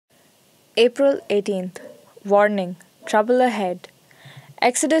April 18th. Warning. Trouble ahead.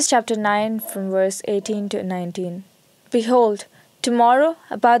 Exodus chapter 9 from verse 18 to 19. Behold, tomorrow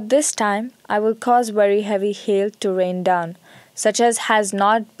about this time I will cause very heavy hail to rain down, such as has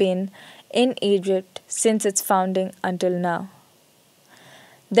not been in Egypt since its founding until now.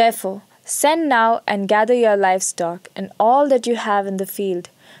 Therefore, send now and gather your livestock and all that you have in the field,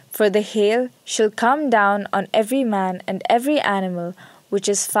 for the hail shall come down on every man and every animal which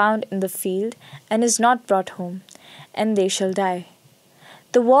is found in the field and is not brought home, and they shall die.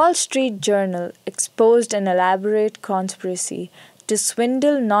 The Wall Street Journal exposed an elaborate conspiracy to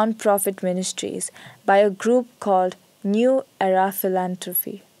swindle non-profit ministries by a group called New Era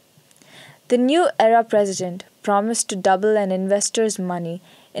Philanthropy. The New Era president promised to double an investor's money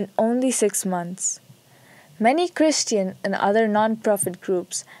in only 6 months. Many Christian and other non-profit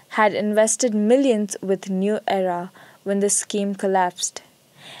groups had invested millions with New Era when the scheme collapsed.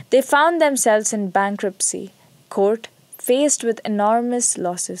 They found themselves in bankruptcy court, faced with enormous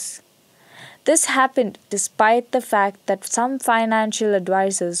losses. This happened despite the fact that some financial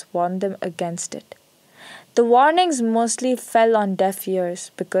advisors warned them against it. The warnings mostly fell on deaf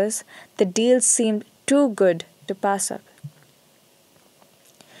ears because the deal seemed too good to pass up.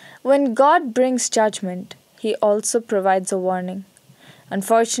 When God brings judgment, He also provides a warning.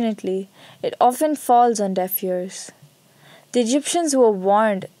 Unfortunately, it often falls on deaf ears. The Egyptians were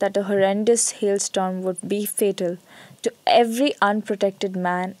warned that a horrendous hailstorm would be fatal to every unprotected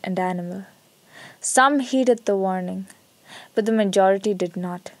man and animal. Some heeded the warning, but the majority did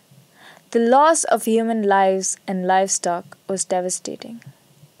not. The loss of human lives and livestock was devastating.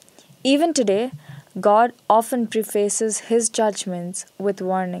 Even today, God often prefaces His judgments with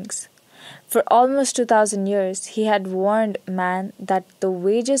warnings. For almost 2,000 years, He had warned man that the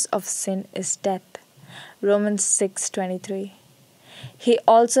wages of sin is death. Romans 6:23. He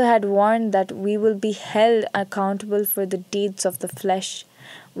also had warned that we will be held accountable for the deeds of the flesh,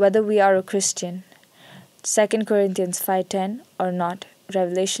 whether we are a Christian. 2 Corinthians 5:10 or not.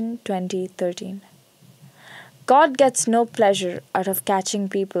 Revelation 20:13. God gets no pleasure out of catching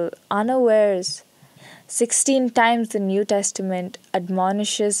people unawares. 16 times the New Testament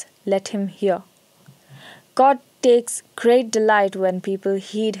admonishes, "Let him hear." God takes great delight when people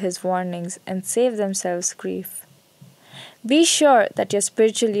heed His warnings and save themselves grief. Be sure that your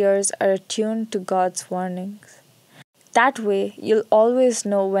spiritual ears are attuned to God's warnings. That way, you'll always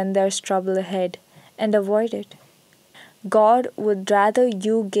know when there's trouble ahead and avoid it. God would rather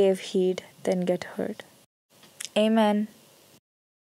you gave heed than get hurt. Amen.